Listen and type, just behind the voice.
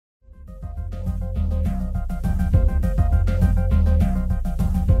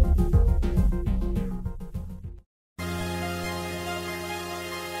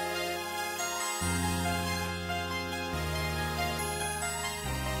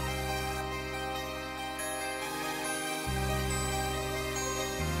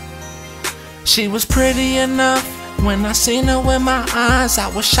She was pretty enough. When I seen her with my eyes,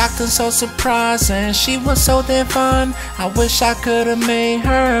 I was shocked and so surprised. And she was so damn fun, I wish I could've made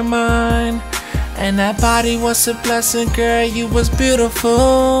her mine. And that body was a blessing, girl, you was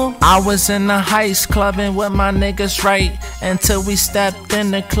beautiful. I was in the Heights clubbing with my niggas right until we stepped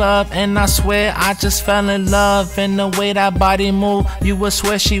in the club, and I swear I just fell in love. And the way that body moved, you would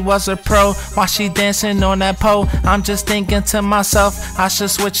swear she was a pro. While she dancing on that pole, I'm just thinking to myself, I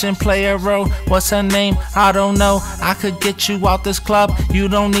should switch and play a role. What's her name? I don't know. I could get you out this club, you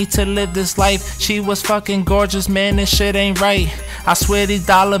don't need to live this life. She was fucking gorgeous, man, this shit ain't right. I swear these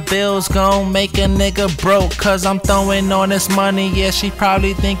dollar bills gon' make a nigga broke, cause I'm throwing on this money. Yeah, she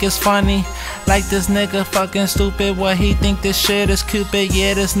probably think it's funny, like this nigga fucking stupid. What he think this shit is Cupid?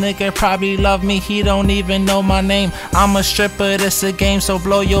 Yeah, this nigga probably love me, he don't even know my name. I'm a stripper, this a game, so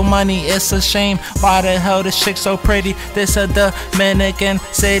blow your money, it's a shame. Why the hell this chick so pretty? This a Dominican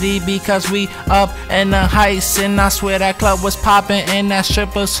city, because we up in the Heights. And I swear that club was popping, and that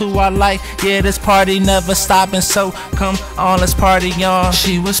strippers who I like. Yeah, this party never stopping, so come on, let's party on.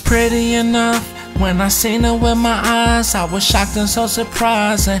 She was pretty enough. When I seen her with my eyes, I was shocked and so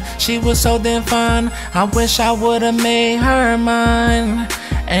surprised. And she was so damn fun, I wish I would've made her mine.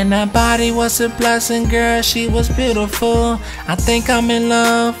 And that body was a blessing, girl, she was beautiful. I think I'm in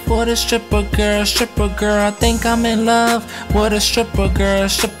love with a stripper girl, I think I'm in love with a stripper girl,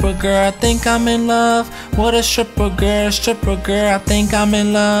 I think I'm in love with a stripper girl, I think I'm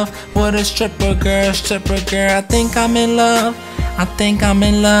in love with a stripper girl, I think I'm in love, I think I'm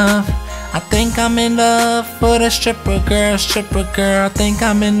in love. I think I'm in love with a stripper girl, I think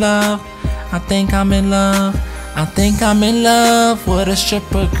I'm in love, I think I'm in love, I think I'm in love with a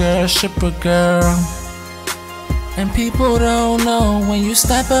stripper girl. And people don't know, when you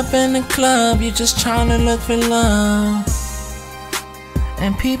step up in the club, you're just trying to look for love.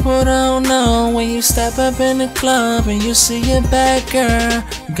 And people don't know, when you step up in the club and you see a bad girl,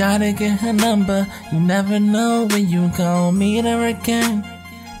 you gotta get her number. You never know when you gon' meet her again.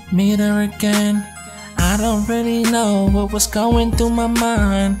 I don't really know what was going through my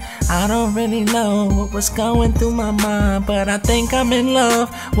mind. I don't really know what was going through my mind. But I think I'm in love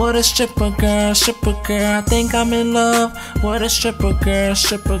with a stripper girl, I think I'm in love with a stripper girl,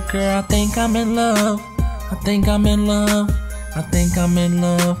 I think I'm in love, I think I'm in love, I think I'm in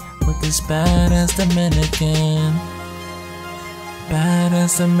love with this badass Dominican,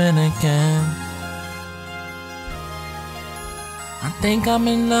 badass Dominican. I think I'm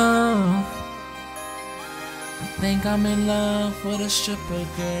in love, I think I'm in love with a stripper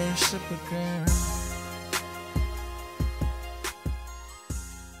girl,